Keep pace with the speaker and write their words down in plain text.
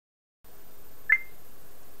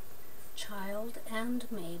Child and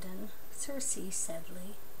Maiden, Circe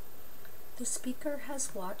Sedley. The speaker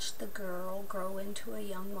has watched the girl grow into a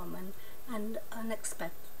young woman and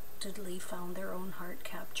unexpectedly found their own heart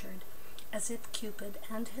captured, as if Cupid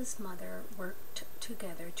and his mother worked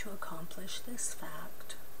together to accomplish this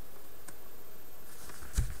fact.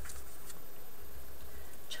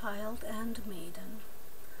 Child and Maiden.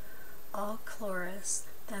 Ah, Chloris,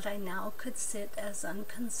 that I now could sit as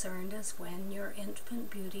unconcerned as when your infant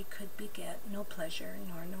beauty could beget no pleasure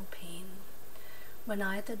nor no pain. When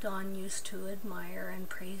I the dawn used to admire and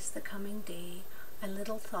praise the coming day, I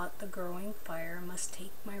little thought the growing fire must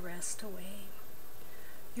take my rest away.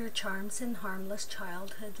 Your charms in harmless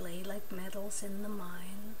childhood lay like metals in the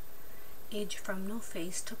mine. Age from no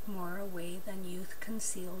face took more away than youth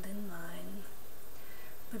concealed in thine.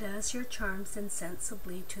 But as your charms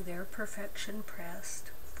insensibly to their perfection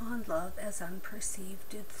pressed, fond love as unperceived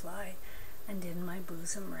did fly, and in my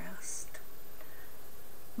bosom rest.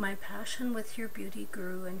 My passion with your beauty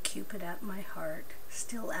grew, and Cupid at my heart,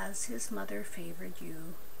 still as his mother favored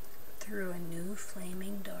you, threw a new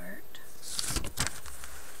flaming dart.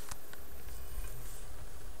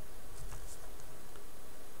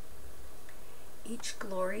 Each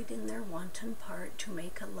gloried in their wanton part. To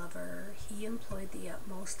make a lover, he employed the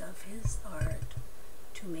utmost of his art.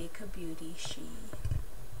 To make a beauty, she.